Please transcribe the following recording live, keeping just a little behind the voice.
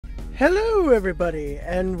Hello everybody,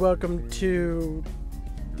 and welcome to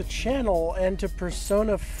the channel and to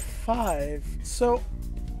Persona 5. So,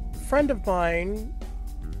 a friend of mine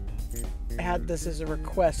had this as a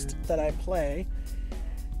request that I play,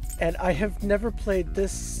 and I have never played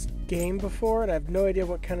this game before, and I have no idea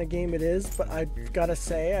what kind of game it is, but I've gotta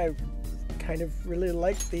say, I kind of really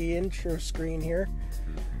like the intro screen here.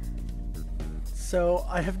 So,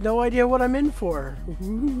 I have no idea what I'm in for.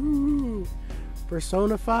 Ooh.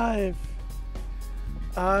 Persona 5.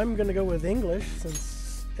 I'm gonna go with English,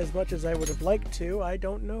 since as much as I would have liked to, I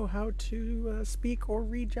don't know how to speak or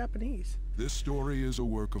read Japanese. This story is a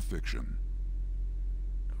work of fiction.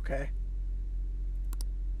 Okay.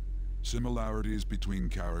 Similarities between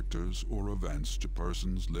characters or events to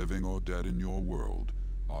persons living or dead in your world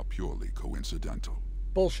are purely coincidental.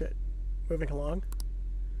 Bullshit. Moving along.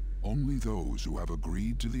 Only those who have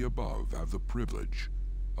agreed to the above have the privilege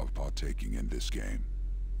of partaking in this game.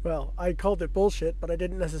 Well, I called it bullshit, but I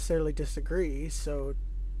didn't necessarily disagree, so...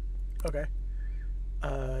 Okay.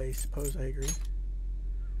 I suppose I agree.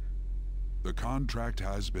 The contract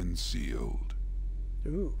has been sealed.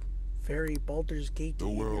 Ooh. Very Baldur's Gate. The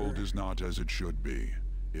world is not as it should be.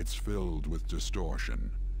 It's filled with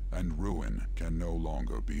distortion, and ruin can no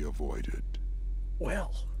longer be avoided.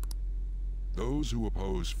 Well. Those who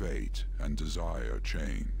oppose fate and desire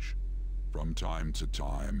change. From time to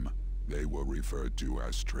time, they were referred to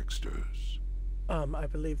as tricksters. I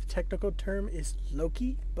believe the technical term is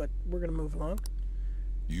Loki, but we're gonna move along.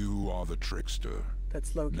 You are the trickster.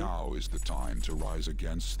 That's Loki. Now is the time to rise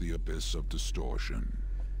against the abyss of distortion.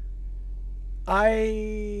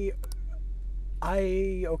 Okay.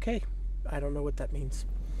 I don't know what that means.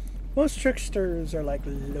 Most tricksters are like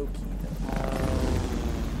Loki.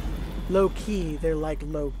 Low-key, they're like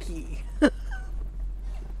low-key.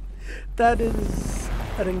 That is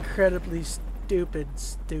an incredibly stupid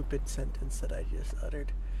sentence that I just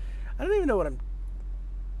uttered. I don't even know what I'm...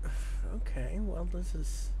 Okay, well, this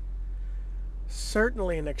is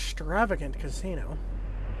certainly an extravagant casino.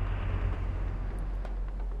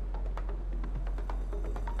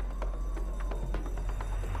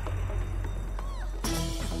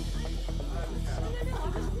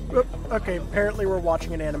 Oop, okay, apparently we're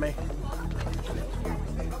watching an anime.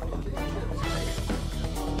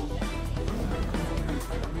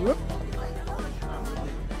 Whoop.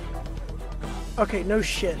 Okay, no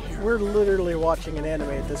shit. We're literally watching an anime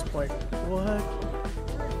at this point. What?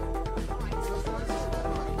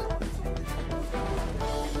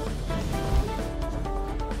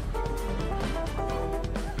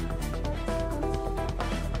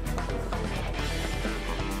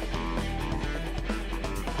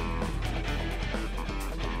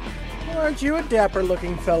 Well, aren't you a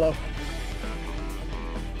dapper-looking fellow?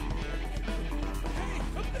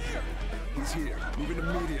 He's here. Moving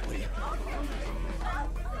immediately.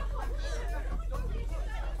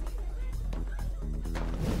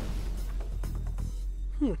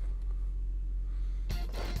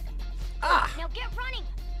 Ah! Now get running.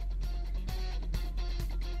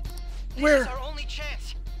 Where? This is our only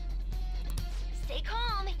chance. Stay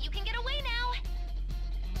calm. You can get away now.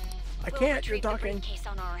 I We'll can't. You're retrieve the talking. briefcase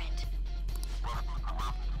on our end.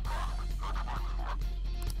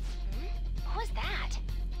 What was that?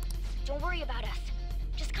 Don't worry about us.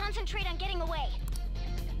 Just concentrate on getting away.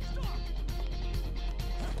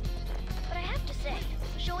 But I have to say,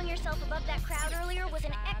 showing yourself above that crowd earlier was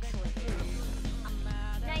an excellent move.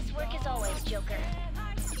 Nice work as always, Joker.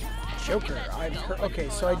 Joker. I've heard. Okay,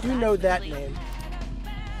 so I do know that name.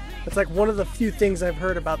 It's like one of the few things I've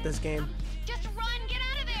heard about this game. Just run, get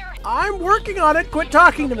out of there! I'm working on it. Quit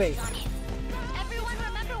talking to me. Everyone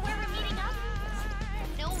remember where we're meeting up?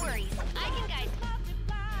 No worries. I can guide.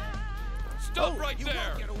 Stop right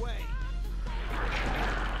there! Get away.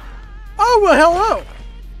 Oh well, hello.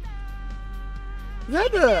 Is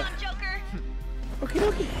that Down, Joker.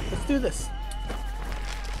 okay? Let's do this.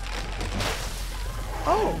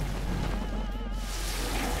 Oh.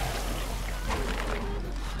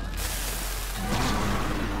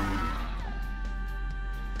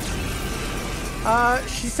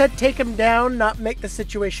 She said take him down, not make the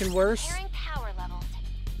situation worse. Comparing power levels.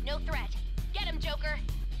 No threat. Get him, Joker.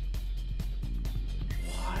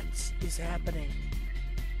 What is happening?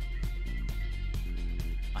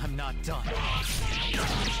 I'm not done.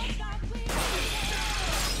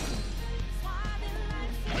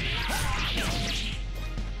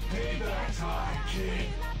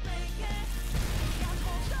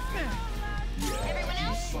 Everyone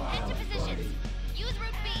else, head to positions. Use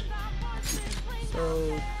route B.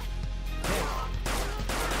 So Okay.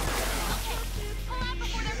 Pull out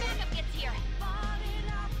before their backup gets here.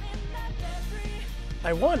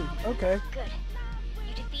 I won. Okay. Good.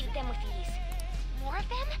 You defeated them with ease. More of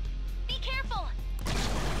them? Be careful!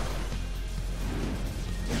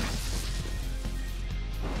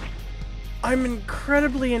 I'm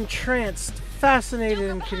incredibly entranced, fascinated,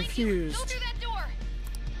 Joker, and behind you! Go confused. through that door!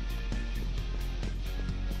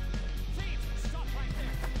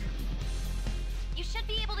 You should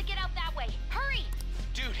be able to get out that way. Hurry!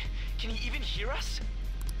 Dude, can you even hear us?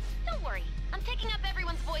 Don't worry. I'm picking up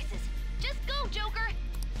everyone's voices. Just go, Joker!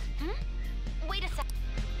 Wait a sec.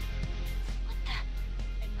 What the?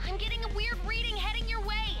 I'm getting a weird reading heading your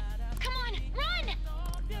way. Come on, run!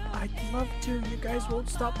 I'd love to. You guys won't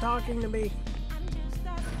stop talking to me.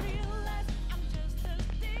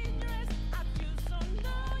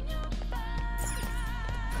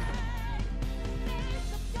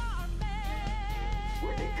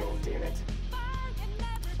 Where'd they go, damn it?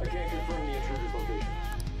 I can't confirm the intruder's location.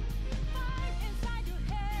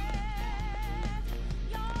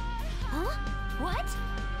 Huh? What?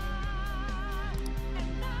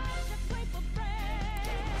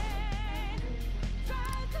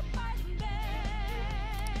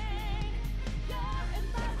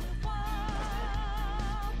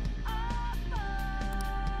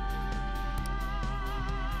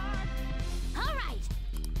 All right.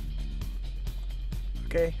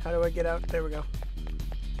 Okay, how do I get out? There we go.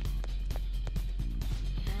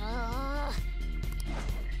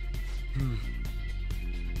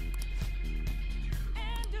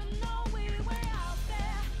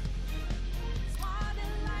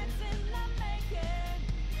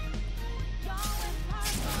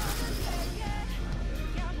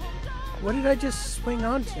 What did I just swing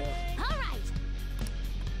onto? All right.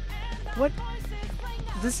 What?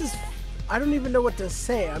 This is... I don't even know what to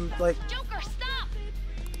say. I'm like... Joker, stop!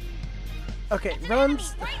 Okay, It's an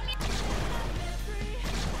runs... enemy right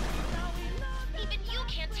near- Even you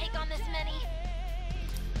can't take on this many.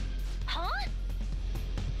 Huh?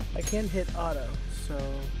 I can't hit auto, so...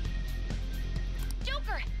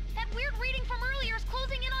 Joker, that weird reading from earlier is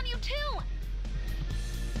closing in on you too.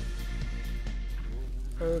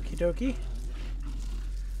 Okie dokie.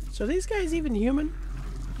 So are these guys even human?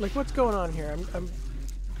 Like, what's going on here? I'm...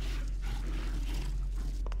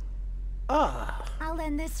 Ah! I'll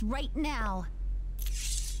end this right now.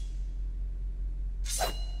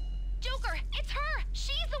 Joker, it's her!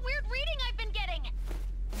 She's the weird reading I've been getting!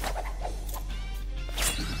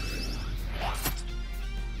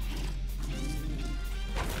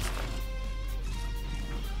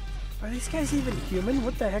 Are these guys even human?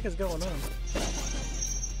 What the heck is going on?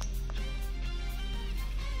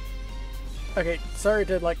 Okay, sorry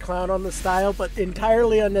to like clown on the style, but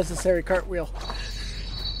entirely unnecessary cartwheel.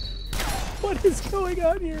 What is going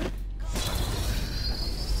on here?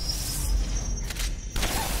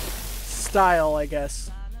 Style, I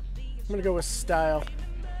guess. I'm gonna go with style.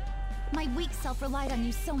 My weak self relied on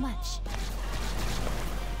you so much.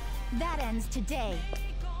 That ends today.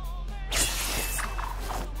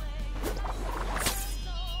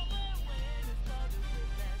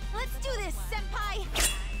 Let's do this, Senpai!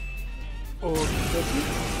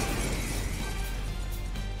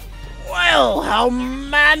 Well, how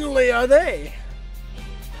manly are they?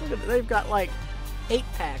 Look at, they've got like 8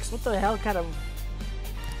 packs. What the hell kind of...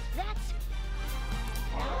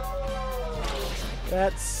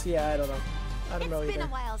 That's, yeah, I don't know. I don't know It's been either.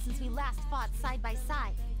 a while since we last fought side by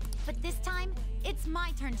side. But this time, it's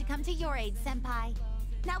my turn to come to your aid, Senpai.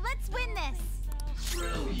 Now let's win this!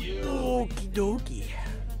 Okie dokie.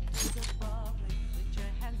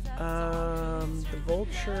 The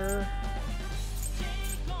vulture.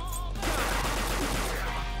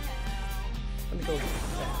 Let me go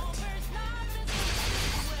with that.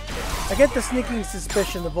 I get the sneaking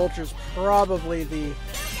suspicion the vulture's probably the...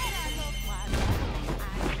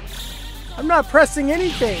 I'm not pressing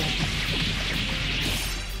anything!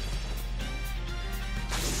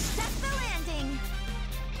 That's the landing!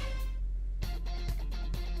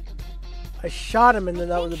 I shot him and then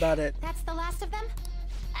that was about it. That's the last of them?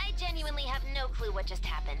 I genuinely have no clue what just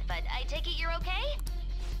happened, but I take it you're okay?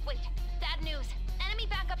 Wait, bad news. Enemy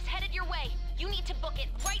backup's headed your way. You need to book it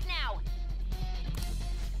right now.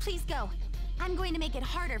 Please go. I'm going to make it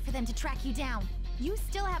harder for them to track you down. You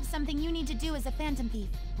still have something you need to do as a Phantom Thief,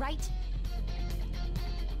 right?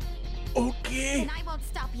 Okay. Then I won't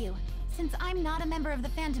stop you. Since I'm not a member of the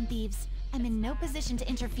Phantom Thieves, I'm in no position to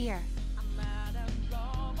interfere.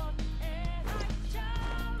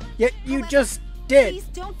 Yet you However, just did. Please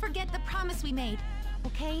don't forget the promise we made,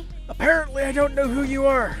 okay? Apparently I don't know who you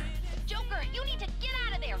are. Joker, you need to get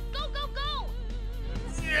out of there. Go, go, go!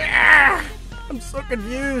 Yeah! I'm so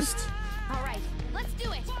confused. All right, let's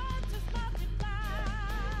do it.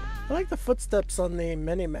 I like the footsteps on the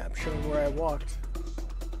mini-map showing where I walked.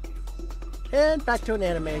 And back to an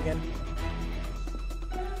anime again.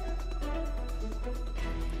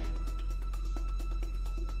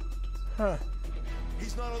 Huh.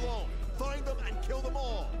 He's not alone. Find them and kill them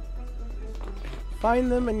all. Find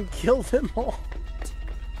them and kill them all.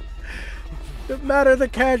 Don't matter the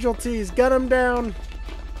casualties. Gun them down.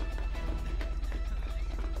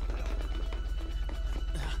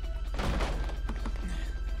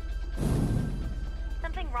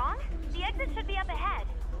 Something wrong? The exit should be up ahead.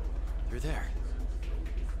 You're there.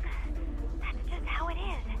 That's just how it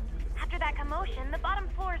is. After that commotion, the bottom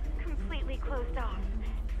floor is completely closed off.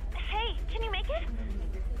 Hey, can you make it?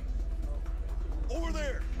 Over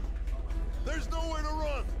there. There's nowhere to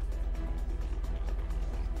run.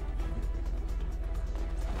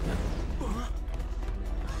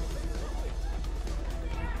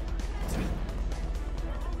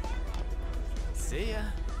 See ya.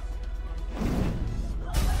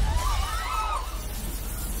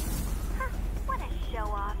 Huh, what a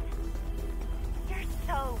show-off. You're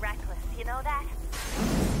so reckless, you know that?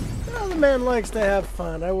 Well, the man likes to have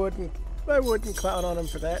fun. I wouldn't clown on him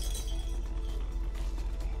for that.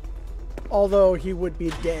 Although he would be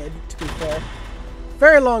dead, to be fair.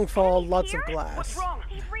 Very long fall, lots of Here? glass. What's wrong?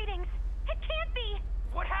 These readings, it can't be!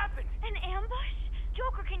 What happened? An ambush?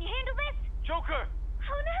 Joker, can you handle this? Joker!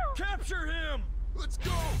 Oh no! Capture him. Let's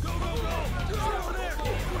go. Go, go, go. Get over there.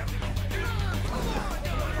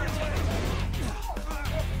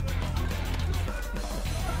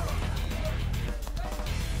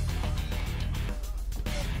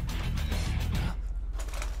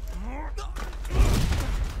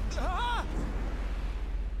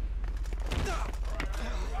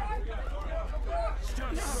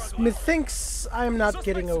 Methinks I'm not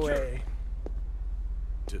getting away.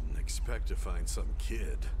 Didn't expect to find some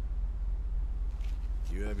kid.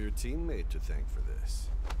 You have your teammate to thank for this.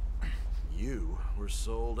 You were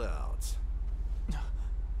sold out.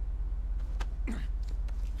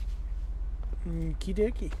 Okie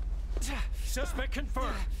dokie. Suspect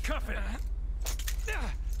confirmed. Cuff it.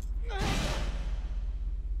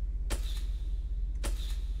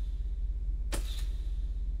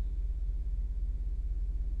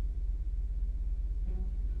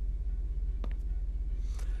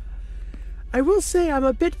 I will say I'm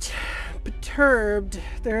a bit perturbed.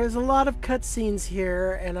 There is a lot of cutscenes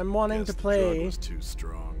here, and I'm wanting Guess to the drug play. was too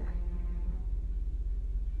strong.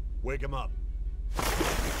 Wake him up.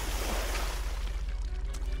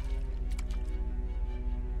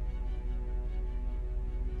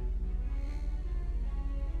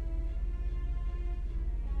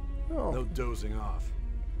 Oh, No dozing off.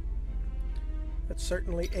 that's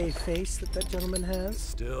certainly a face that that gentleman has.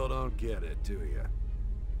 Still don't get it, do you?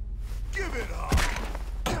 Give it up!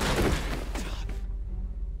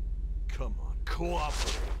 Come on,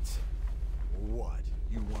 cooperate. What?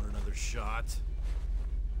 You want another shot?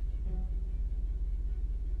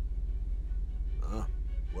 Huh?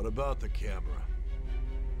 What about the camera?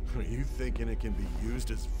 Are you thinking it can be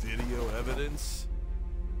used as video evidence?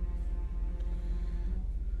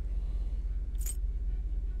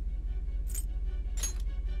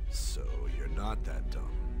 So you're not that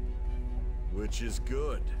dumb. Which is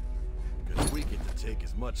good. Because we get to take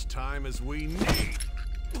as much time as we need.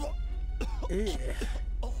 Ugh.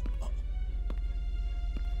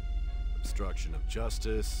 Obstruction of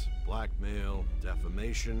justice, blackmail,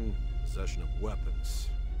 defamation, possession of weapons.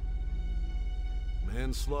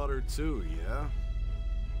 Manslaughter too, yeah?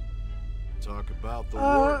 Talk about the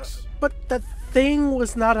works. But the thing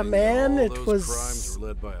was not a And man. all It those crimes was. were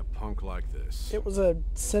led by a punk like this. It was a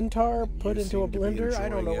centaur And put you into a seem to be blender. I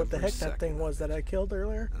don't know enjoying what the every heck that second thing of was that I killed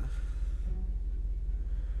earlier.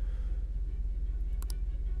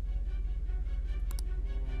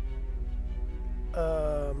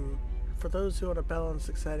 For those who want to balance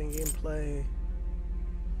exciting gameplay.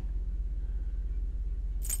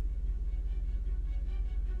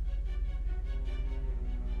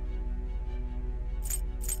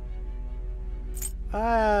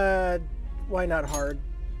 Why not hard?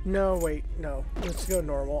 No, wait, no. Let's go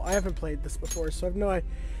normal. I haven't played this before, so I have no I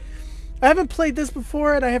haven't played this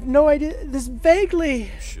before, and I have no idea. This vaguely You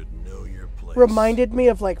should know your place. reminded me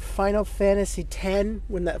of like Final Fantasy X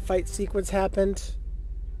when that fight sequence happened.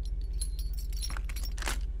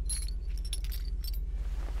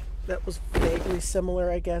 That was vaguely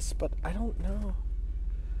similar, I guess, but I don't know.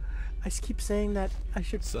 I just keep saying that I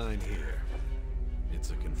should. Sign here.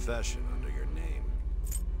 It's a confession under your name.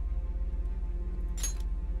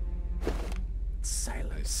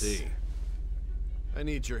 Silence. I see. I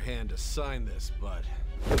need your hand to sign this, bud.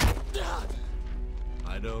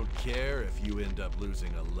 I don't care if you end up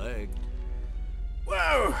losing a leg.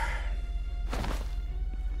 Whoa!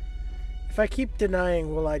 If I keep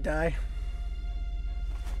denying, will I die?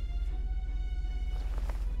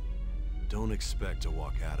 Don't expect to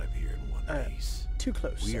walk out of here in one piece. Too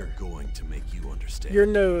close. We sir. are going to make you understand. Your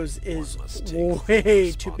nose is One must take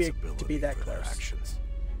way too big to responsibility be that for their close. actions.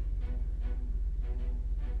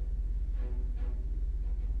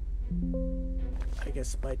 I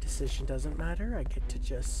guess my decision doesn't matter. I get to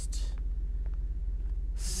just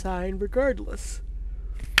sign regardless.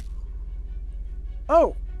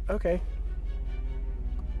 Oh, okay.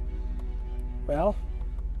 Well,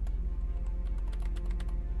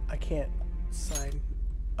 I can't sign.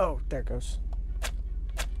 Oh, there it goes.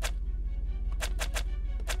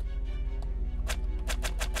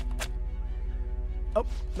 Oh,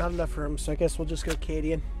 not enough room, so I guess we'll just go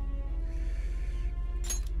Cadian.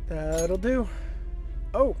 That'll do.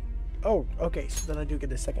 Oh, okay, so then I do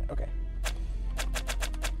get a second. Okay.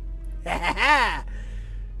 Ha ha ha!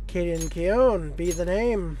 Cadian Keown, be the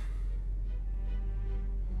name.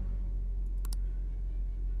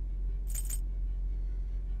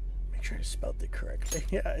 Make sure I spelled it correctly.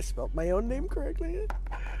 Yeah, I spelled my own name correctly.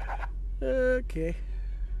 Okay.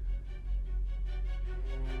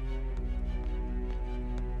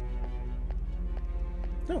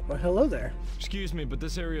 Oh, well, hello there. Excuse me, but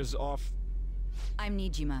this area's off. I'm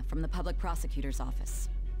Nijima from the Public Prosecutor's Office.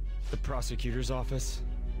 The prosecutor's office?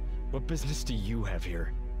 What business do you have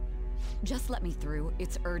here? Just let me through.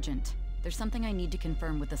 It's urgent. There's something I need to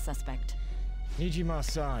confirm with the suspect.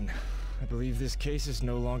 Nijima-san, I believe this case is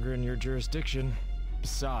no longer in your jurisdiction.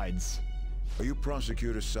 Besides... Are you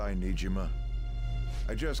Prosecutor Sai Nijima?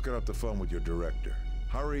 I just got off the phone with your director.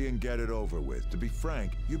 Hurry and get it over with. To be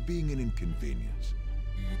frank, you're being an inconvenience.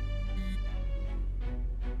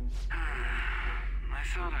 I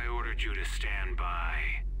thought I ordered you to stand by.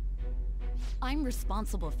 I'm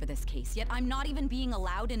responsible for this case, yet I'm not even being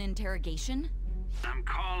allowed an interrogation? I'm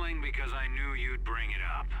calling because I knew you'd bring it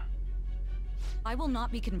up. I will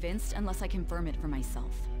not be convinced unless I confirm it for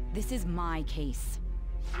myself. This is my case.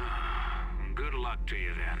 Good luck to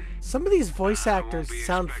you then. Some of these voice I actors won't be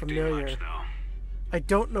sound expecting familiar. much, though. I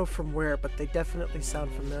don't know from where, but they definitely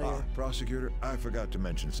sound familiar. Ah, Prosecutor, I forgot to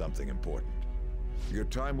mention something important. Your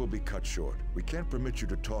time will be cut short. We can't permit you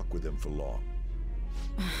to talk with him for long.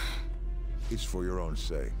 It's for your own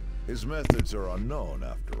sake. His methods are unknown,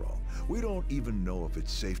 after all. We don't even know if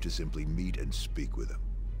it's safe to simply meet and speak with him.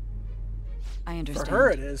 I understand. For her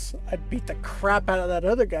it is. I'd beat the crap out of that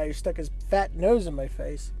other guy who stuck his fat nose in my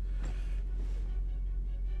face.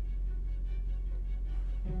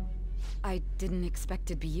 I didn't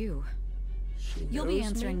expect it'd be you. You'll be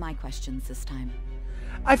answering my questions this time.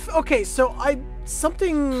 Okay, so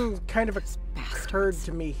something kind of occurred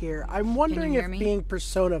to me here. I'm wondering if being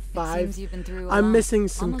Persona 5, I'm missing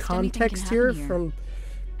some context here from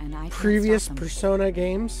previous Persona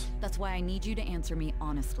games. That's why I need you to answer me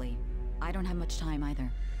honestly. I don't have much time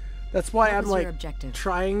either. That's why I'm like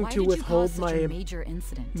trying to withhold my major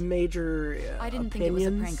incident. I didn't think it was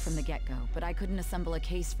a prank from the get-go, but I couldn't assemble a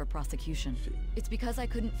case for prosecution. It's because I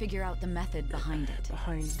couldn't figure out the method behind it.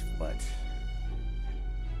 Behind what?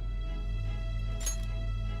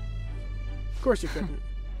 Of course you couldn't.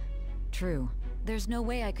 True. There's no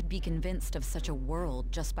way I could be convinced of such a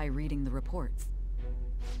world just by reading the reports.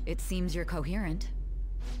 It seems you're coherent.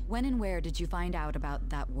 When and where did you find out about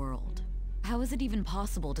that world? How is it even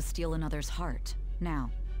possible to steal another's heart? Now,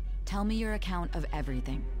 tell me your account of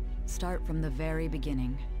everything. Start from the very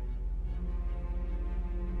beginning.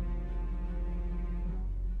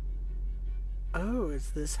 Oh,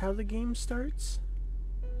 is this how the game starts?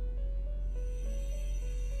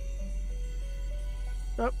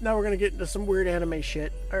 Oh, now we're gonna get into some weird anime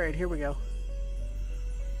shit. Alright, here we go.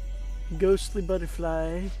 Ghostly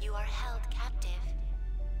butterfly. You are held captive.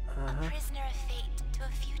 A prisoner of fate to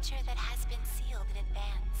a future that has been sealed in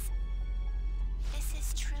advance. This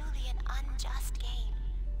is truly an unjust game.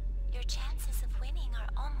 Your chances of winning are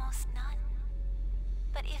almost none.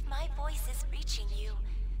 But if my voice is reaching you,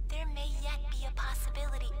 there may yet be a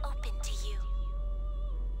possibility open to you.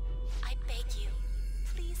 I beg you,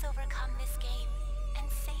 please overcome this game and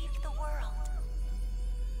save the world.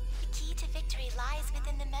 The key to victory lies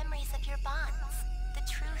within the memories of your bonds, the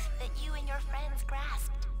truth that you and your friends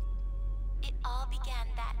grasped. It all began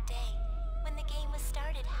that day, when the game was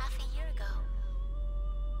started half a year ago.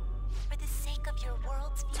 For the sake of your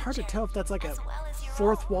world's future, it's hard to tell if that's like a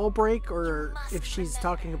fourth wall break or if she's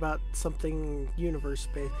talking about something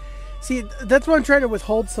universe-based. See, that's why I'm trying to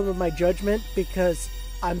withhold some of my judgment, because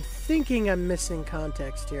I'm thinking I'm missing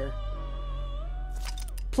context here.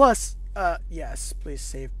 Plus, Yes, please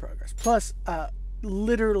save progress. Plus,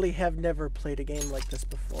 literally have never played a game like this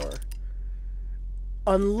before.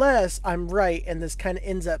 Unless I'm right and this kind of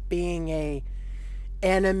ends up being a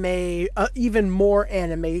anime, even more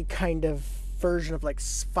anime kind of version of like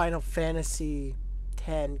Final Fantasy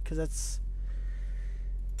X, because that's,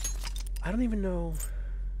 I don't even know.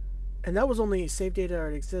 And that was only save data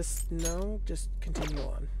already exists. No, just continue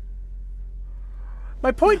on.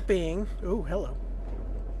 My point being, oh, hello.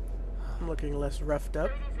 I'm looking less roughed up.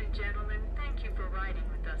 Ladies and gentlemen, thank you for riding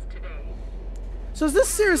with us today. So is this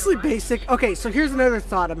seriously basic? Okay, so here's another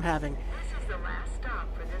thought I'm having. This is the last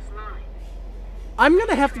stop for this line. I'm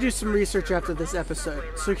gonna have to do some research after this episode.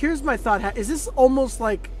 So here's my thought. Is this almost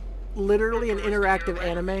like literally an interactive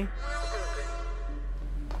anime?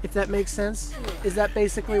 If that makes sense? Is that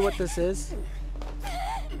basically what this is?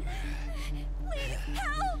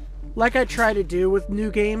 Like I try to do with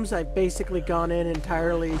new games, I've basically gone in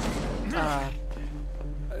entirely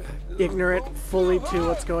ignorant fully to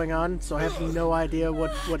what's going on, so I have no idea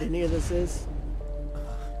what any of this is.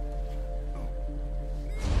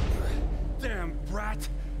 Damn brat!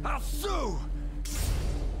 I'll sue!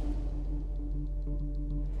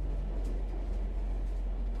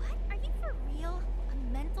 What? Are you for real? A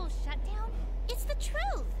mental shutdown? It's the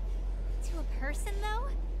truth! To a person, though?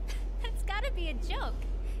 That's gotta be a joke.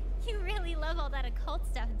 You really love all that occult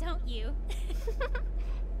stuff, don't you?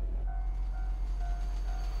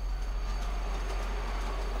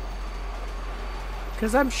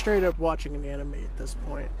 Because I'm straight up watching an anime at this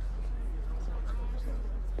point.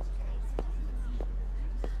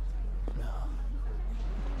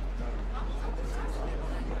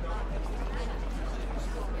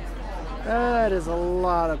 That is a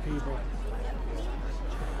lot of people.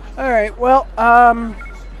 Alright, well,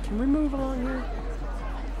 can we move along here?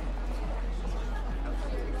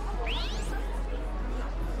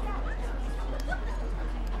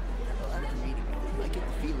 I get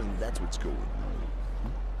the feeling that's what's going on.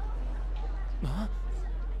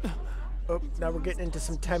 Oh, now we're getting into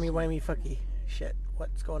some timey-wimey fucky shit.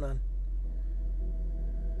 What's going on?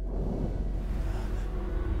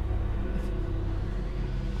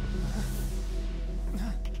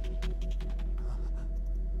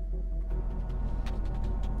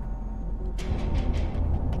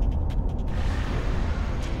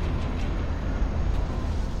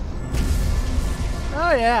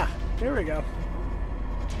 Oh yeah, here we go.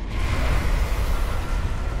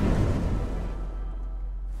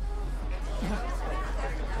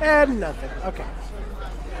 And nothing. Okay.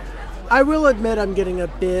 I will admit I'm getting a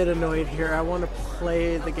bit annoyed here. I want to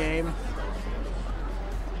play the game.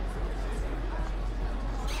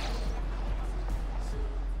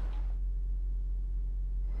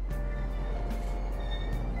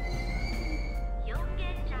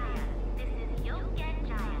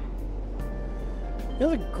 You know,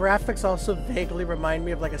 the graphics also vaguely remind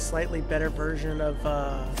me of like a slightly better version of,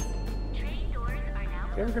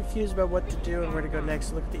 if you're ever confused about what to do and where to go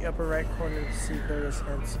next, look at the upper right corner to see various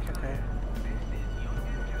hints. Okay.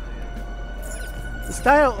 The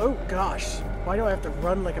style, oh gosh. Why do I have to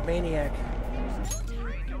run like a maniac?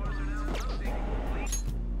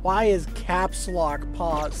 Why is caps lock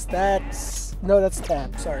pause? That's, no, that's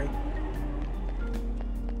tab, sorry.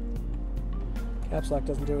 Caps lock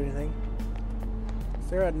doesn't do anything. Is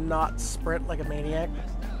there a not sprint like a maniac?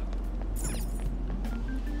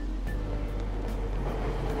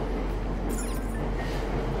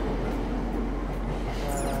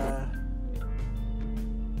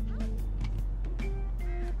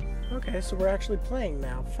 Okay, so we're actually playing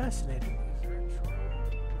now. Fascinating.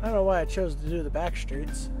 I don't know why I chose to do the back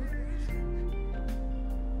streets.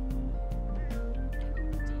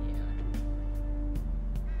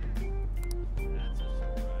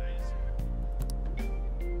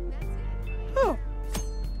 Oh.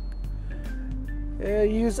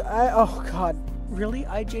 Oh god. Really?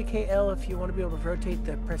 IJKL if you want to be able to rotate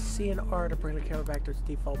the press C and R to bring the camera back to its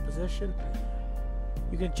default position.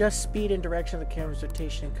 You can adjust speed and direction of the camera's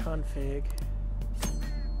rotation in config.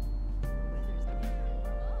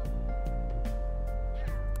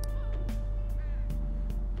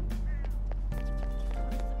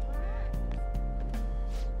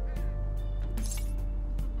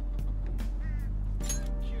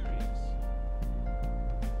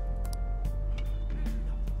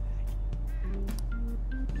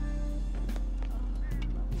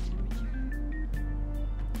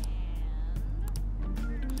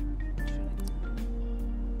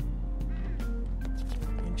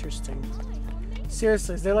 Interesting.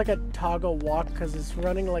 Seriously, is there like a toggle walk? Because it's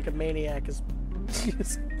running like a maniac is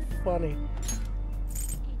just funny.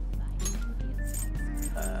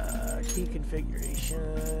 Key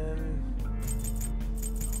configuration.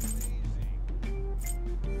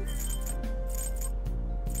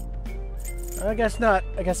 I guess not.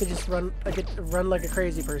 I guess I just run. I get to run like a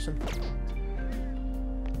crazy person.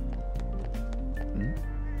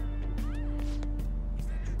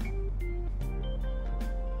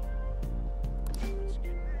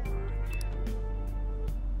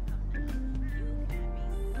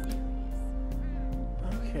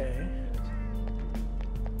 Okay.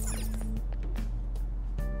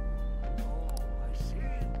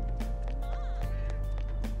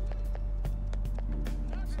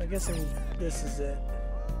 So I'm guessing this is it.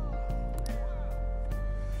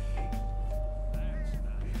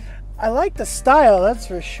 I like the style, that's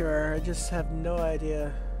for sure. I just have no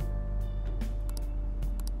idea.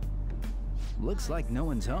 Looks like no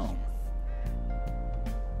one's home.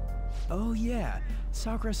 Oh yeah,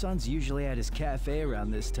 Sakura-san's usually at his cafe around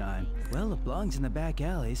this time. Well, LeBlanc's in the back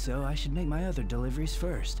alley, so I should make my other deliveries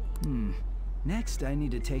first. Next, I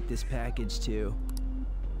need to take this package to...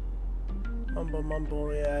 Mumble,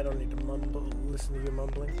 mumble. Yeah, I don't need to mumble. Listen to you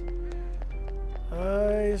mumbling.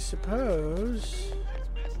 I suppose...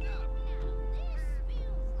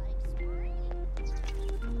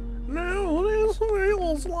 Now this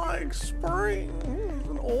feels like spring.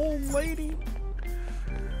 An old lady.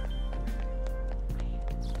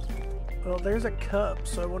 Well, there's a cup,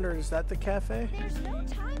 so I wonder, is that the cafe? There's no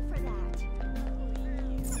time for that.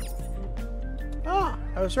 Ah,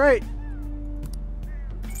 I was right.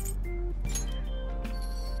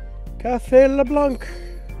 Café LeBlanc.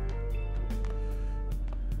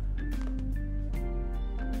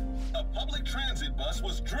 A public transit bus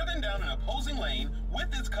was driven down an opposing lane with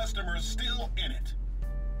its customers still in it.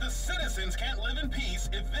 The citizens can't live in peace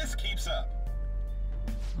if this keeps up.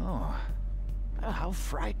 Oh, how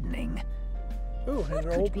frightening. Ooh, What an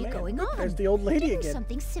could old be man. going on? There's the old lady Didn't again.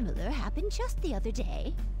 something similar happen just the other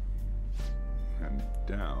day? And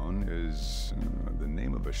down is the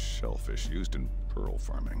name of a shellfish used in pearl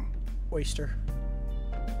farming. Oyster.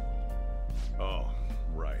 Oh,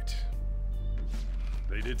 right.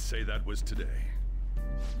 They did say that was today.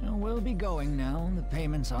 Well, we'll be going now. The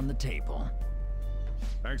payment's on the table.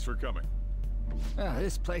 Thanks for coming.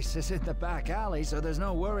 This place is in the back alley, so there's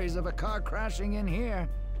no worries of a car crashing in here.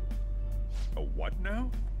 A what now?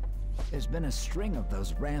 There's been a string of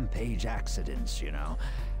those rampage accidents, you know.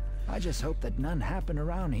 I just hope that none happen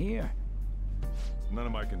around here. None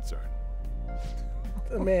of my concern.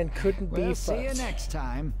 The man couldn't be We'll see you fucked. next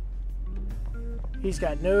time. He's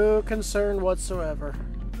got no concern whatsoever.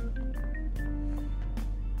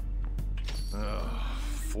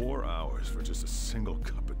 4 hours for just a single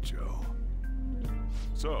cup of joe.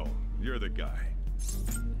 So, you're the guy.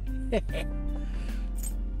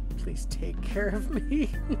 Please take care of me.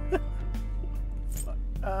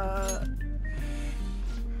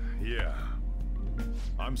 Yeah.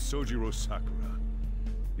 I'm Sojiro Sakura.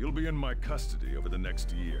 You'll be in my custody over the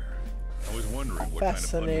next year. I was wondering what kind of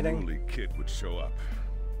Fascinating. unruly kid would show up.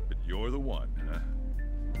 But you're the one, huh?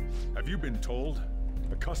 Have you been told?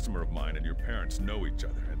 A customer of mine and your parents know each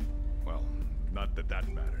other, and, well, not that that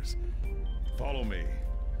matters. Follow me.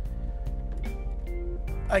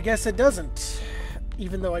 I guess it doesn't.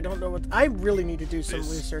 Even though I don't know what... I really need to do some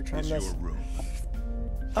This research on is this. your room.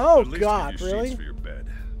 Oh, At least God, give you really? sheets for your bed.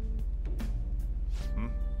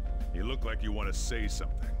 You look like you want to say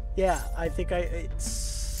something. Yeah, I think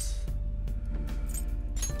it's...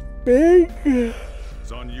 big.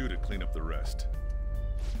 It's on you to clean up the rest.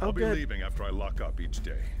 I'll be good. leaving after I lock up each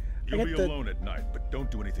day. You'll get be the- alone at night, but don't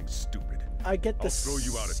do anything stupid. I get the... I'll throw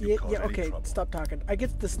you out if you yeah, cause yeah, any okay, trouble. stop talking. I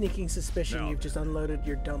get the sneaking suspicion Now you've just unloaded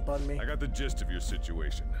your dump on me. I got the gist of your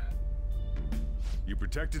situation. You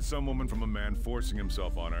protected some woman from a man forcing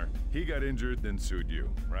himself on her. He got injured, then sued you,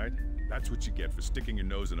 right? That's what you get for sticking your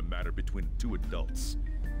nose in a matter between two adults.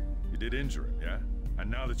 You did injure him, yeah? And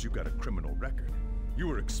now that you've got a criminal record, you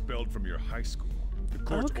were expelled from your high school. The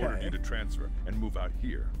courts ordered Okay. you to transfer and move out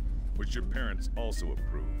here, which your parents also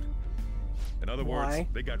approved. In other words, Why?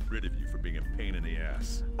 they got rid of you for being a pain in the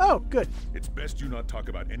ass. Oh, good. It's best you not talk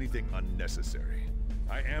about anything unnecessary.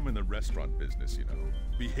 I am in the restaurant business, you know.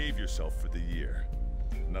 Behave yourself for the year.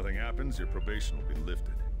 If nothing happens, your probation will be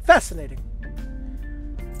lifted. Fascinating.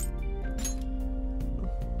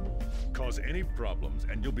 Cause any problems,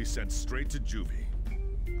 and you'll be sent straight to juvie.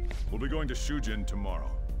 We'll be going to Shujin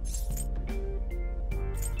tomorrow.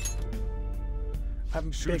 I'm a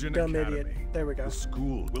big Shujin dumb Academy. idiot. There we go. The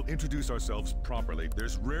school. We'll introduce ourselves properly.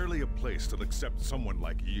 There's rarely a place that'll accept someone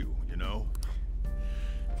like you, you know?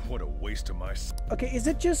 What a waste of my... Okay, is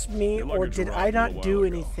it just me, Your or luggage did arrived I a not little do while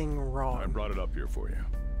ago. anything I wrong? brought it up here for you.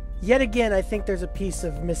 Yet again, I think there's a piece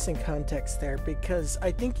of missing context there, because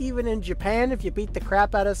I think even in Japan, if you beat the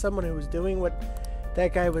crap out of someone who was doing what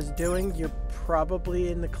that guy was doing, you're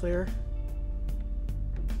probably in the clear.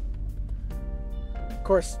 Of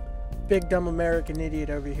course, big dumb American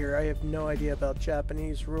idiot over here. I have no idea about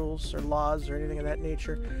Japanese rules or laws or anything of that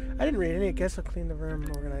nature. I didn't read any. I guess I'll clean the room,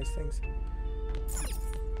 organize things.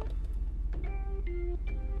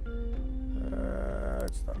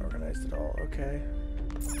 It's not organized at all. Okay.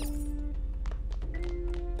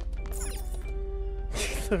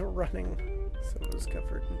 Running, so it was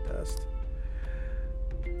covered in dust.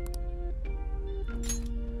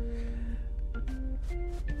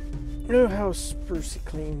 Oh, how sprucey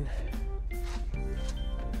clean.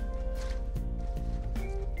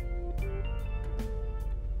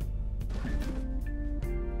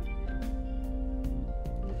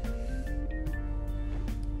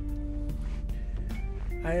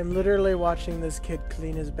 I am literally watching this kid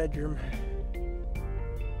clean his bedroom.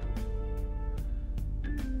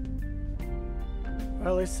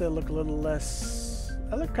 Well, at least I look a little less...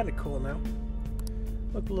 I look kind of cool now.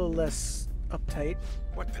 Look a little less uptight.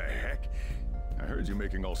 What the heck? I heard you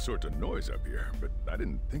making all sorts of noise up here, but I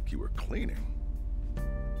didn't think you were cleaning.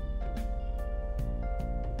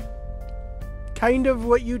 Kind of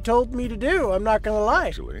what you told me to do, I'm not gonna lie.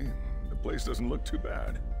 Actually, the place doesn't look too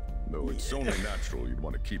bad. Though it's only natural you'd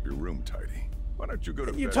want to keep your room tidy. Why don't you go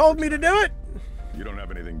to bed? You told me to do it! You don't have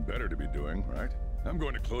anything better to be doing, right? I'm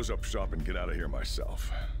going to close up shop and get out of here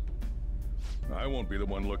myself. I won't be the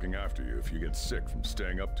one looking after you if you get sick from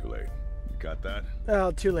staying up too late. You got that?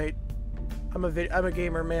 Oh, too late. I'm a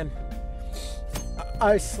gamer, man.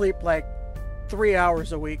 I sleep like 3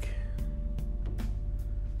 hours a week.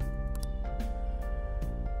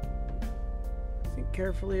 Think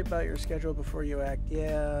carefully about your schedule before you act.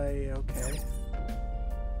 Yeah, okay.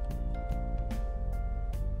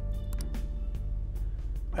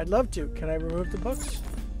 I'd love to. Can I remove the books?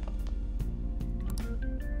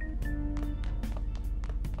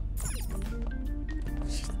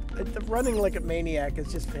 The running like a maniac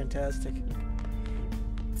is just fantastic.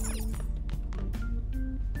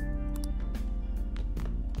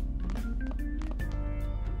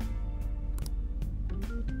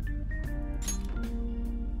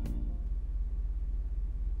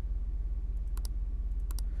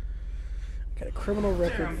 Got a criminal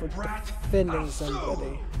record for defending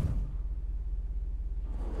somebody.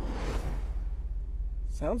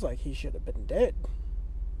 Sounds like he should have been dead.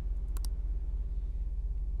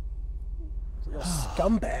 Real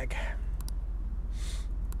scumbag.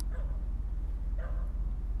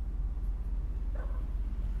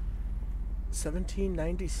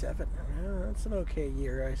 $17.97. Yeah, that's an okay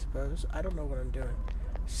year, I suppose. I don't know what I'm doing.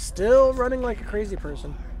 Still running like a crazy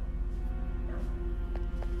person.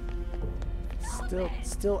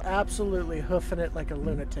 Still absolutely hoofing it like a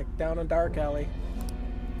lunatic down a dark alley.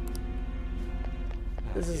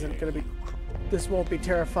 This isn't gonna be... This won't be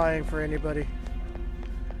terrifying for anybody.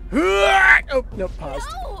 Oh, no, paused.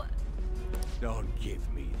 No! Don't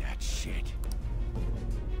give me that shit.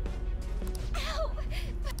 Ow!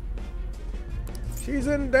 She's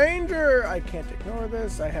in danger. I can't ignore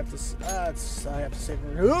this. I have to. I have to save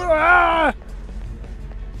her.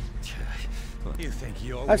 You think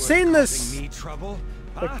you're I've seen this me trouble?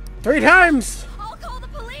 like 3 times. I'll call the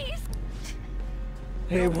police.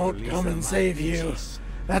 They won't come and save you.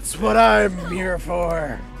 That's what I'm here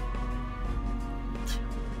for.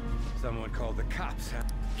 Someone called the cops. Huh?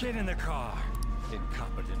 Get in the car.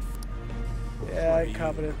 Incompetent. Yeah,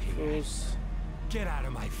 incompetent fools. Get out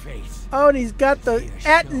of my face. Oh, and he's got the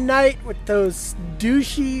at night with those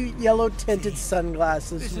douchey yellow tinted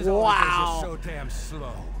sunglasses. This is all Wow. because you're so damn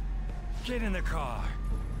slow. Get in the car.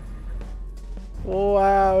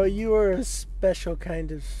 Wow, you are a special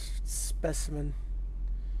kind of specimen.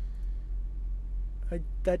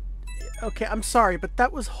 Okay, I'm sorry, but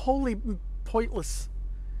that was wholly pointless.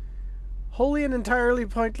 Wholly and entirely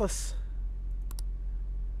pointless.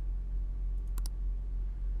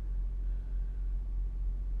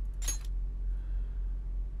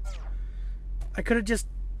 I could have just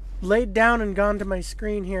laid down and gone to my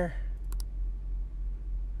screen here.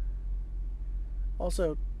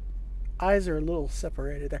 Also, eyes are a little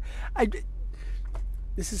separated there.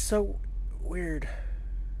 This is so weird.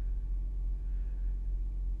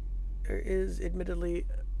 There is, admittedly,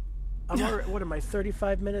 I'm already, what am I,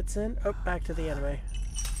 35 minutes in? Oh, back to the anime.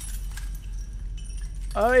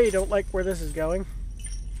 I don't like where this is going.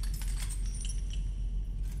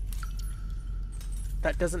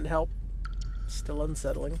 That doesn't help. Still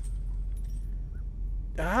unsettling.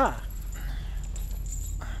 Ah!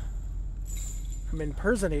 I'm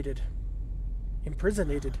impersonated.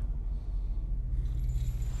 Imprisonated.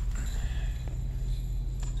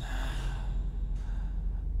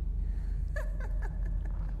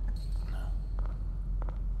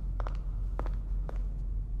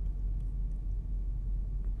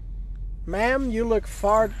 Ma'am, you look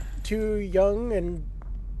far too young and...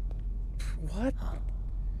 What?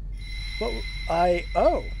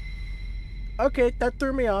 Oh. Okay, that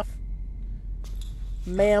threw me off.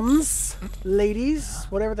 Ma'ams, ladies,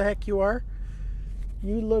 whatever the heck you are.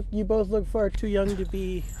 You both look far too young to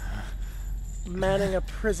be manning a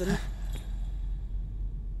prison.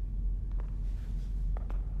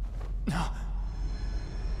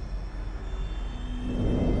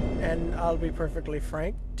 And I'll be perfectly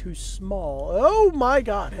frank, too small. Oh my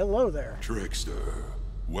god, hello there. Trickster,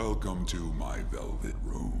 welcome to my velvet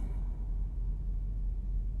room.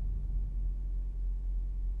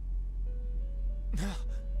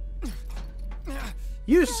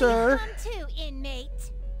 You, sir. Come to, inmate.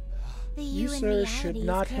 You, sir, should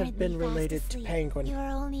not have been related to Penguin. You are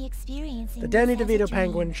only experiencing The Danny this as a DeVito dream.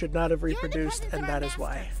 Penguin should not have reproduced, and that is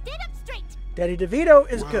why. Stand up straight. Danny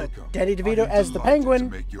DeVito is good. Danny DeVito I'm as the delighted Penguin.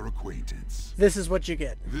 to make your acquaintance. This is what you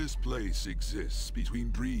get. This place exists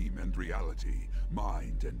between dream and reality,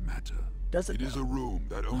 mind and matter. Does it? It is a room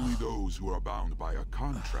that only those who are bound by a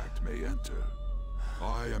contract may enter.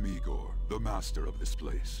 I am Igor, the master of this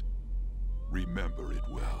place. Remember it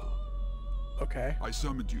well. Okay. I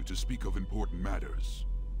summoned you to speak of important matters.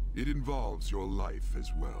 It involves your life as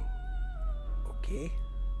well. Okay.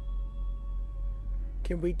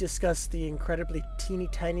 Can we discuss the incredibly teeny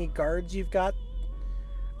tiny guards you've got?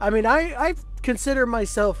 I mean, I consider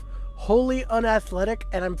myself wholly unathletic,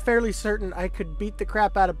 and I'm fairly certain I could beat the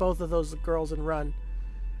crap out of both of those girls and run.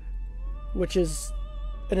 Which is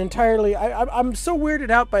an entirely... I'm so weirded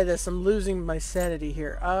out by this, I'm losing my sanity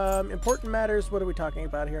here. Important matters, what are we talking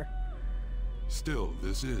about here? Still,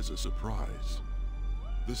 this is a surprise.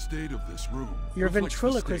 The state of this room Your reflects the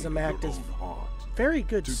ventriloquism state of act your is own heart. very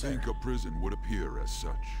good, To sir. think a prison would appear as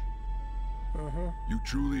such. You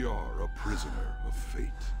truly are a prisoner of fate.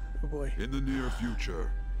 Oh boy. In the near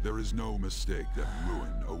future, there is no mistake that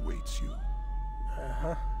ruin awaits you.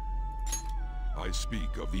 I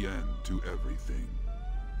speak of the end to everything.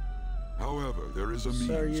 However, there is a means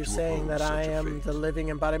So are you to saying oppose that I such a am fate. the living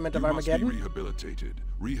embodiment of You must be Armageddon?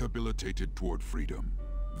 rehabilitated toward freedom.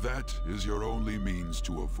 That is your only means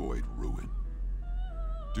to avoid ruin.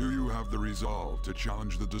 Do you have the resolve to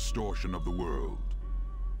challenge the distortion of the world?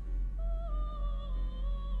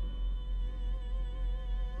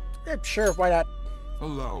 Yeah, sure, why not?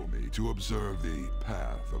 Allow me to observe the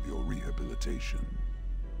path of your rehabilitation.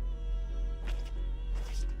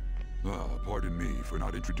 Pardon me for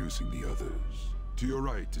not introducing the others. To your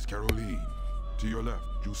right is Caroline. To your left,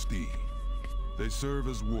 Justine. They serve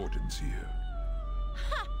as wardens here.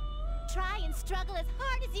 Ha! Try and struggle as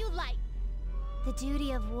hard as you like. The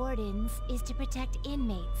duty of wardens is to protect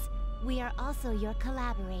inmates. We are also your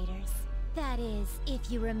collaborators. That is, if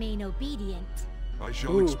you remain obedient. I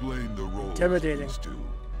shall explain the roles of these two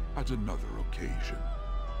at another occasion.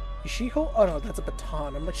 Is she hold? Oh no, that's a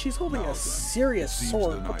baton. I'm like, she's holding a serious It seems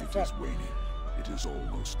sword. the What the night fuck? is waning. It is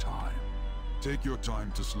almost time. Take your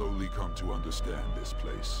time to slowly come to understand this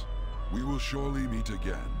place. We will surely meet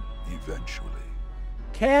again, eventually.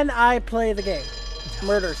 Can I play the game?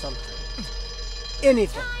 Murder something.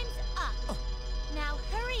 Anything. Time's up. Now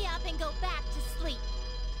hurry up and go back to sleep.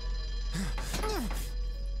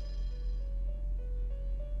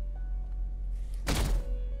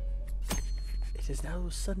 It is now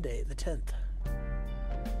Sunday, the 10th.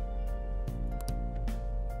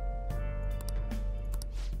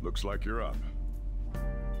 Looks like you're up.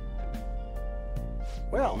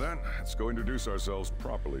 Well then, let's go introduce ourselves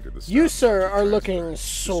properly to the You, staff. sir, are looking The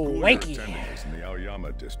school you're swanky. attending is in the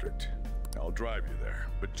Aoyama district. I'll drive you there,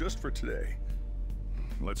 but just for today.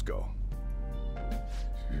 Let's go.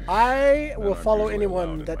 I will Not follow usually allowed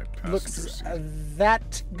anyone in that my passenger looks seat.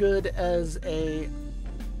 that good as a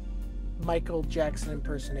Michael Jackson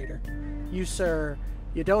impersonator. You, sir,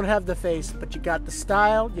 you don't have the face, but you got the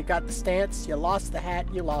style, you got the stance, you lost the hat,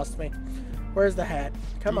 you lost me. Where's the hat?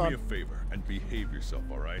 Come Do on. me a favor and behave yourself,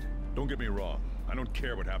 all right? Don't get me wrong. I don't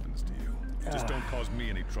care what happens to you. Just don't cause me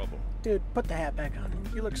any trouble. Dude, put the hat back on.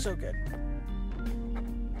 You look so good.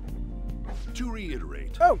 To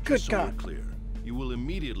reiterate, Oh, good just so we're God. clear, you will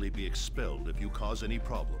immediately be expelled if you cause any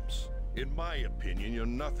problems. In my opinion, you're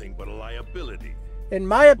nothing but a liability. In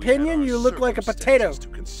my opinion, you look like a potato. To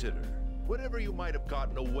consider. Whatever you might have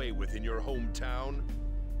gotten away with in your hometown,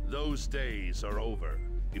 those days are over.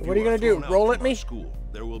 If What are you gonna do, thrown out roll from at me? our School,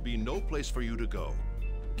 there will be no place for you to go.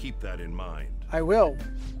 Keep that in mind. I will.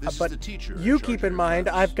 This is But the teacher in you charge keep of in your mind,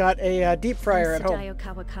 class. I've got a deep fryer at home. Sadayo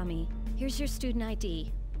Kawakami. Here's your student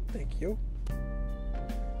ID. Thank you.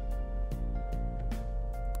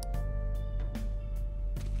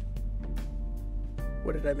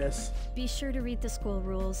 What did I miss? Be sure to read the school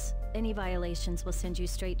rules. Any violations will send you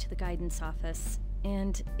straight to the guidance office.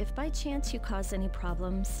 And if by chance you cause any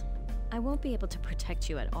problems, I won't be able to protect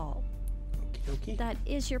you at all. Okay. That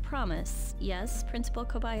is your promise, yes, Principal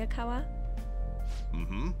Kobayakawa?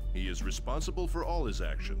 Mm-hmm. He is responsible for all his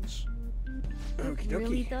actions.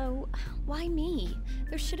 Really, though? Why me?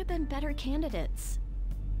 There should have been better candidates.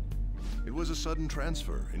 It was a sudden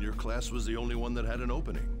transfer, and your class was the only one that had an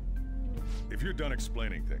opening. If you're done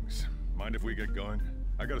explaining things, mind if we get going?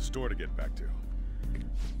 I got a store to get back to.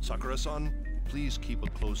 Sakura-san, please keep a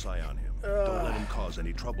close eye on him. Don't let him cause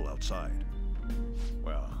any trouble outside.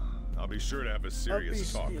 Well, I'll be sure to have a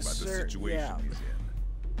serious talk about the situation he's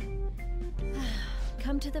in.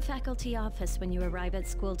 Come to the faculty office when you arrive at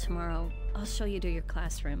school tomorrow. I'll show you to your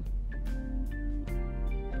classroom.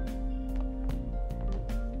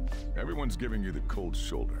 Everyone's giving you the cold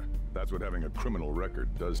shoulder. That's what having a criminal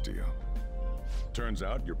record does to you. Turns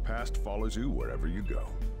out your past follows you wherever you go.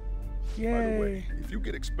 Yay. By the way, if you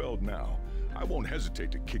get expelled now, I won't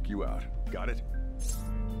hesitate to kick you out. Got it?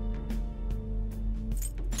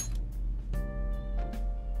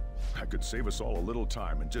 I could save us all a little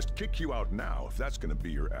time and just kick you out now if that's gonna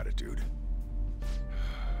be your attitude.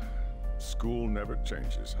 School never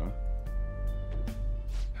changes, huh?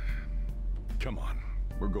 Come on,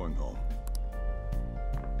 we're going home.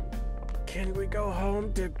 Can we go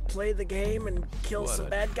home to play the game and kill some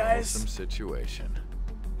bad guys? Some situation.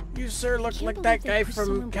 You sir look like that guy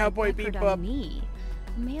from Cowboy Bebop. Me.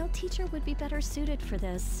 A male teacher would be better suited for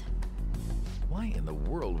this. Why in the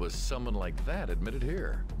world was someone like that admitted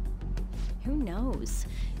here? Who knows?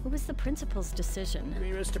 It was the principal's decision. You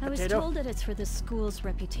mean Mr. I was Potato? told that it's for the school's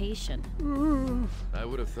reputation. I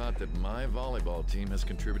would have thought that my volleyball team has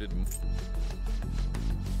contributed.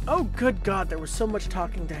 Oh, good God, there was so much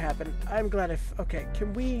talking to happen. I'm glad okay,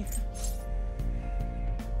 can we...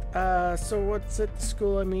 so what's at the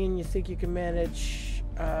school? I mean, you think you can manage...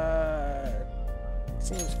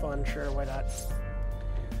 Seems fun, sure, why not?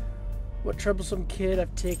 What troublesome kid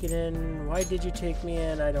I've taken in? Why did you take me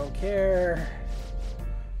in? I don't care.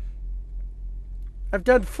 I've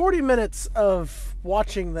done 40 minutes of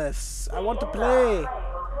watching this. I want to play.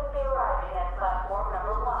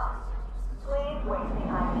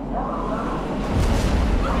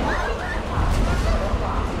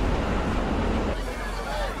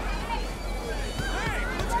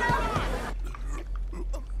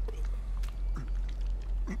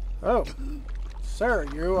 Oh. Sir,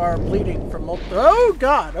 you are bleeding from multiple... Oh,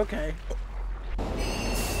 God, okay.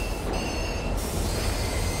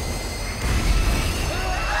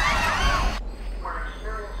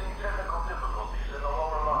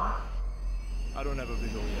 I don't have a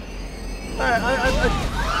visual yet.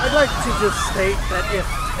 I'd like to just state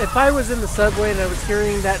that if I was in the subway and I was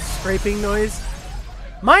hearing that scraping noise,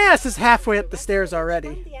 my ass is halfway up the stairs already.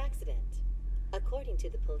 From the accident. According to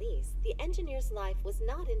the police, the engineer's life was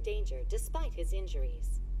not in danger despite his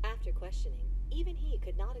injuries. After questioning, even he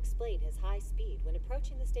could not explain his high speed when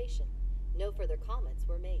approaching the station. No further comments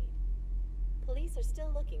were made. Police are still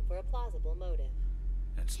looking for a plausible motive.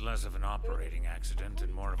 It's less of an operating accident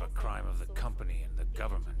and more of a crime of the company and the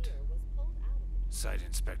government. Site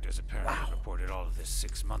inspectors apparently reported all of this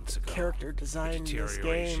 6 months ago. Character design in this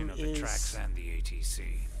game of the is tracks and the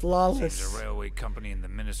ATC. flawless. Seems a railway company and the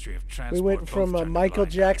Ministry of Transport. We went from a Michael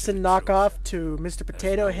Jackson knockoff to Mr.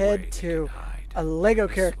 Potato Head to a Lego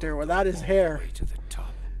character without his hair.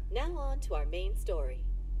 Now on to our main story.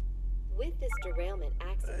 With this derailment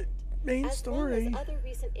accident, as well as other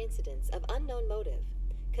recent incidents of unknown motive,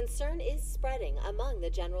 concern is spreading among the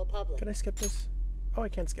general public. Can I skip this? Oh, I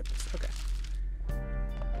can't skip this. Okay.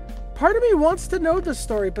 Part of me wants to know the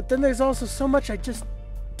story, but then there's also so much I just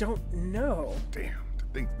don't know. Damn, to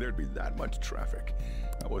think there'd be that much traffic.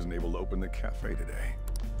 I wasn't able to open the cafe today.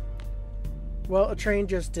 Well, a train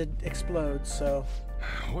just did explode, so...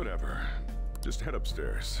 Whatever. Just head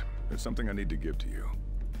upstairs. There's something I need to give to you.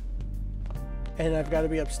 And I've got to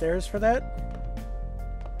be upstairs for that?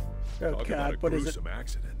 Oh, Talk God, about a what is it? gruesome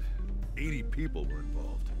accident. 80 people were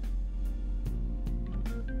involved.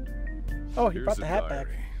 Oh, he Here's brought the hat diary.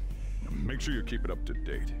 back. Make sure you keep it up to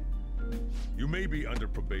date. You may be under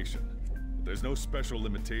probation, but there's no special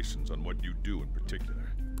limitations on what you do in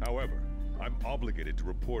particular. However, I'm obligated to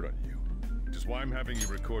report on you, which is why I'm having you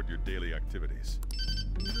record your daily activities.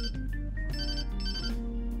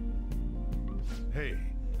 Hey,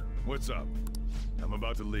 what's up? I'm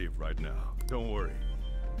about to leave right now. Don't worry.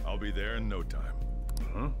 I'll be there in no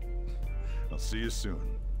time. I'll see you soon.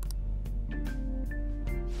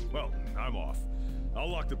 Well, I'm off. I'll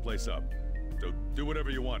lock the place up, so do whatever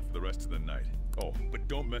you want for the rest of the night. Oh, but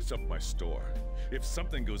don't mess up my store. If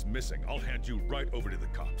something goes missing, I'll hand you right over to the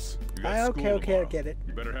cops. You got school okay, I tomorrow. get it.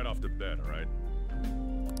 You better head off to bed, all right?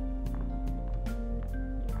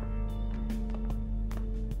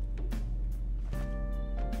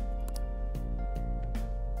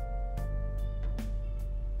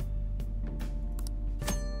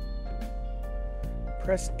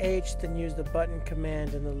 Press H, then use the button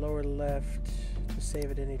command in the lower left to save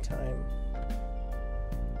at any time.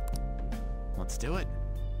 Let's do it.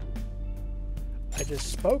 I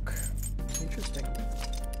just spoke. Interesting.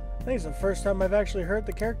 I think it's the first time I've actually heard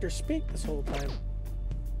the character speak this whole time.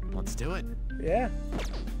 Let's do it. Yeah.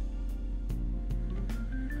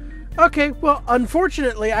 Okay, well,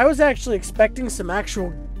 unfortunately, I was actually expecting some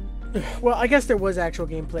actual... Well, I guess there was actual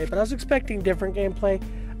gameplay, but I was expecting different gameplay.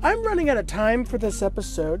 I'm running out of time for this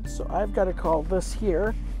episode, so I've got to call this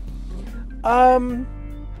here.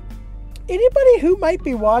 Anybody who might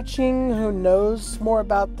be watching who knows more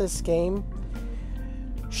about this game,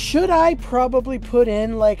 should I probably put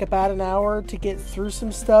in like about an hour to get through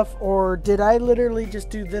some stuff, or did I literally just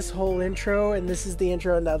do this whole intro and this is the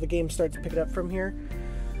intro and now the game starts picking up from here?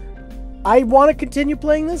 I want to continue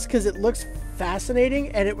playing this because it looks fascinating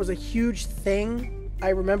and it was a huge thing. I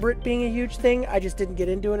remember it being a huge thing. I just didn't get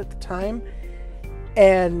into it at the time.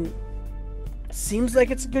 And seems like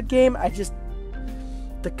it's a good game.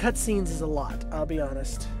 The cutscenes is a lot, I'll be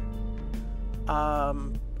honest.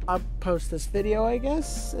 I'll post this video, I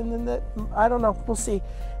guess, and then I don't know, we'll see.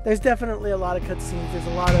 There's definitely a lot of cutscenes. There's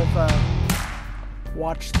a lot of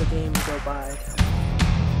watch the game go by.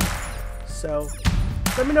 So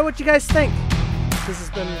let me know what you guys think. This has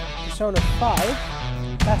been Persona 5.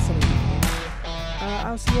 Fascinating.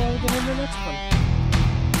 I'll see you all again in the next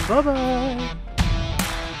one. Bye-bye!